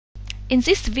In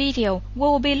this video, we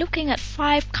will be looking at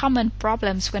 5 common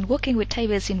problems when working with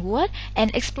tables in Word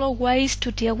and explore ways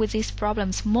to deal with these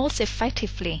problems most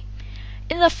effectively.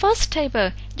 In the first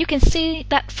table, you can see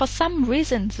that for some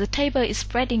reason the table is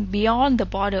spreading beyond the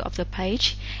border of the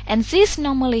page, and this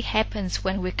normally happens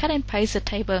when we cut and paste the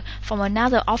table from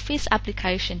another Office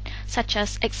application such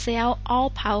as Excel or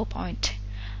PowerPoint.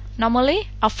 Normally,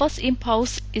 our first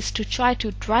impulse is to try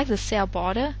to drag the cell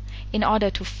border in order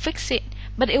to fix it,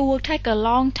 but it will take a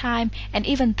long time, and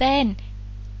even then,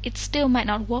 it still might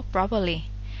not work properly.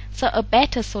 So a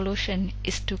better solution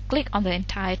is to click on the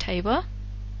entire table.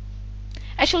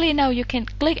 Actually, no, you can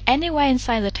click anywhere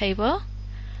inside the table.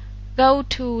 Go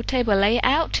to Table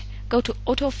Layout, go to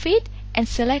Auto Fit, and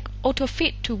select Auto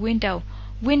Fit to Window.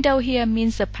 Window here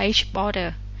means the page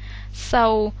border.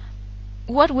 So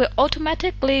Word will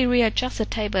automatically readjust the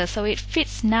table so it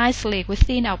fits nicely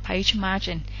within our page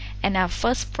margin, and our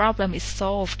first problem is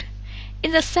solved.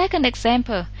 In the second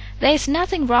example, there is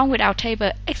nothing wrong with our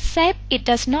table except it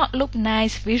does not look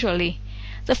nice visually.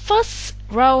 The first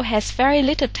row has very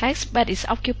little text but is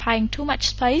occupying too much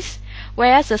space,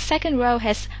 whereas the second row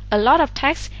has a lot of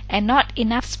text and not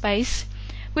enough space.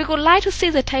 We would like to see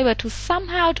the table to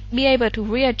somehow be able to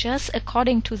readjust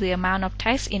according to the amount of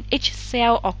text in each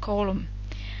cell or column.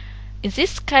 In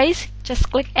this case, just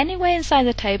click anywhere inside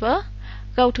the table,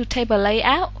 go to Table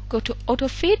Layout, go to Auto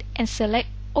Fit, and select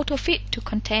Auto Fit to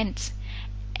Contents,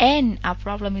 and our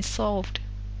problem is solved.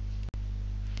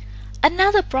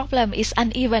 Another problem is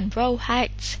uneven row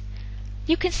heights.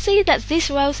 You can see that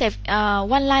these rows have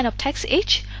one line of text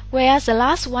each, whereas the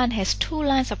last one has 2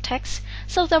 lines of text,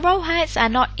 so the row heights are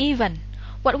not even.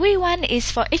 What we want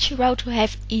is for each row to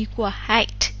have equal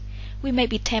height. We may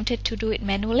be tempted to do it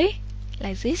manually,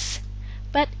 like this,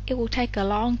 but it will take a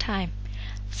long time.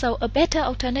 So a better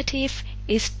alternative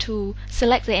is to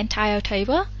select the entire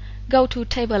table, go to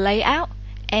Table Layout,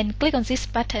 and click on this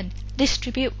button,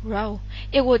 Distribute Row.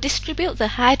 It will distribute the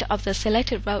height of the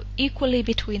selected row equally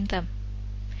between them.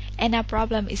 And our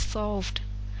problem is solved.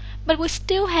 But we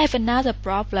still have another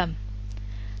problem.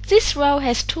 This row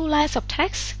has 2 lines of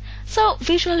text, so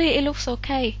visually it looks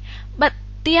okay. But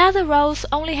the other rows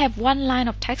only have 1 line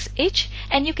of text each,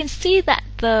 and you can see that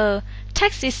the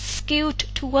text is skewed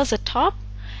towards the top,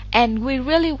 and we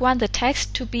really want the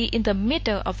text to be in the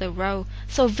middle of the row,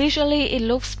 so visually it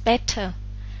looks better.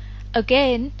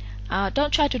 Again,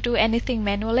 don't try to do anything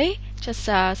manually, just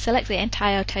select the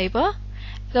entire table,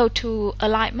 go to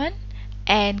Alignment,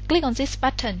 and click on this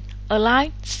button,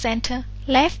 Align Center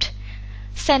Left,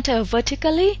 center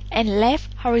vertically and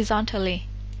left horizontally,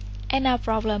 and our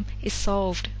problem is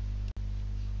solved.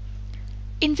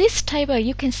 In this table,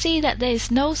 you can see that there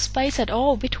is no space at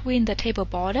all between the table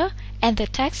border and the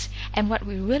text, and what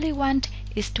we really want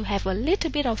is to have a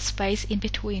little bit of space in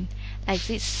between, like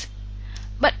this.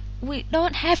 But we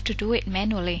don't have to do it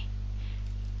manually.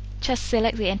 Just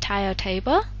select the entire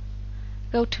table,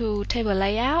 go to Table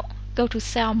Layout, go to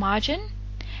Cell Margin,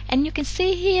 and you can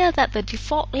see here that the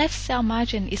default left cell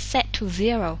margin is set to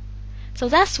 0. So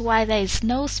that's why there is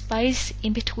no space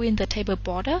in between the table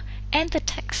border and the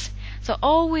text. So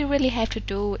all we really have to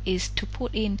do is to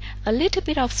put in a little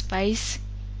bit of space,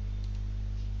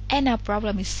 and our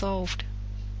problem is solved.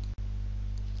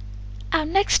 Our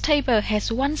next table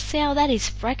has one cell that is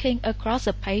breaking across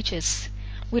the pages.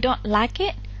 We don't like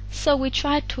it, so we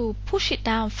try to push it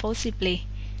down forcibly,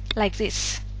 like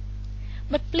this.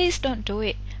 But please don't do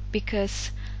it, because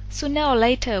sooner or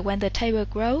later when the table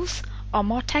grows or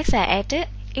more text are added,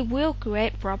 it will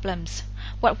create problems.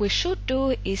 What we should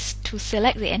do is to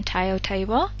select the entire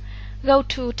table, go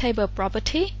to Table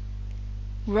Property,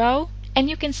 Row, and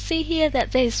you can see here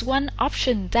that there is one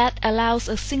option that allows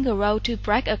a single row to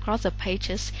break across the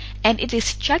pages, and it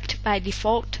is checked by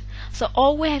default. So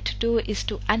all we have to do is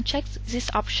to uncheck this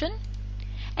option,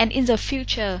 and in the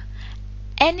future,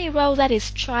 any row that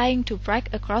is trying to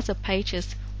break across the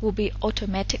pages will be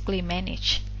automatically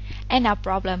managed, and our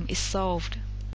problem is solved.